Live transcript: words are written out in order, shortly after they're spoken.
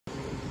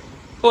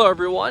Hello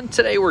everyone,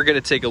 today we're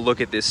going to take a look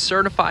at this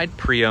certified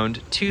pre-owned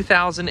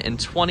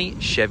 2020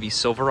 Chevy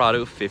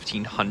Silverado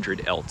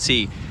 1500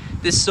 LT.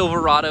 This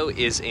Silverado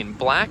is in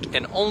black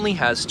and only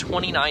has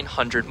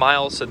 2,900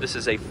 miles, so this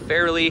is a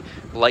fairly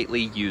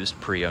lightly used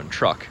pre-owned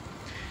truck.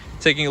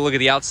 Taking a look at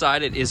the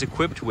outside, it is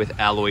equipped with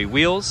alloy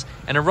wheels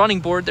and a running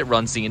board that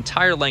runs the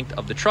entire length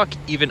of the truck,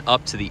 even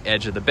up to the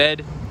edge of the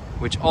bed,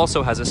 which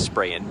also has a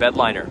spray-in bed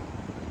liner.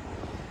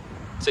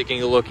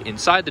 Taking a look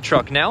inside the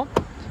truck now,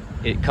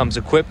 it comes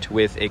equipped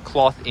with a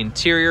cloth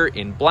interior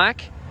in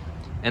black,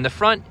 and the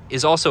front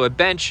is also a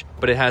bench,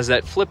 but it has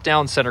that flip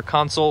down center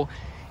console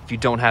if you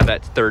don't have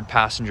that third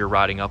passenger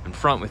riding up in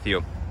front with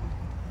you.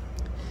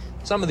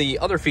 Some of the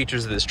other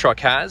features that this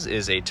truck has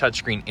is a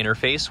touchscreen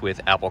interface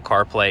with Apple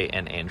CarPlay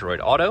and Android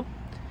Auto,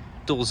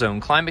 dual zone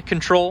climate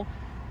control,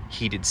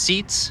 heated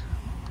seats,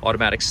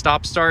 automatic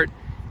stop start,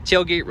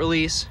 tailgate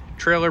release,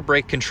 trailer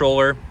brake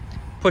controller,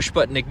 push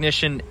button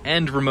ignition,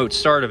 and remote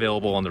start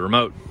available on the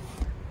remote.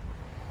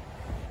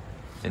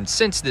 And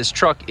since this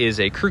truck is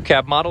a crew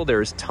cab model,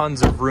 there is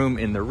tons of room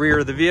in the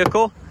rear of the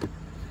vehicle.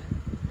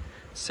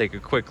 Let's take a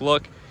quick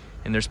look,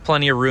 and there's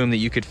plenty of room that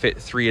you could fit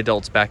 3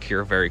 adults back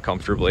here very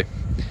comfortably.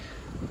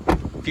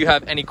 If you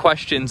have any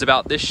questions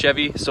about this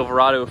Chevy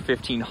Silverado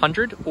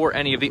 1500 or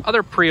any of the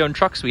other pre-owned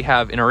trucks we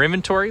have in our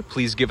inventory,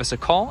 please give us a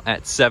call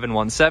at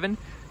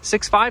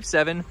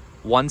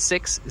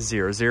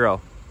 717-657-1600.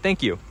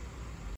 Thank you.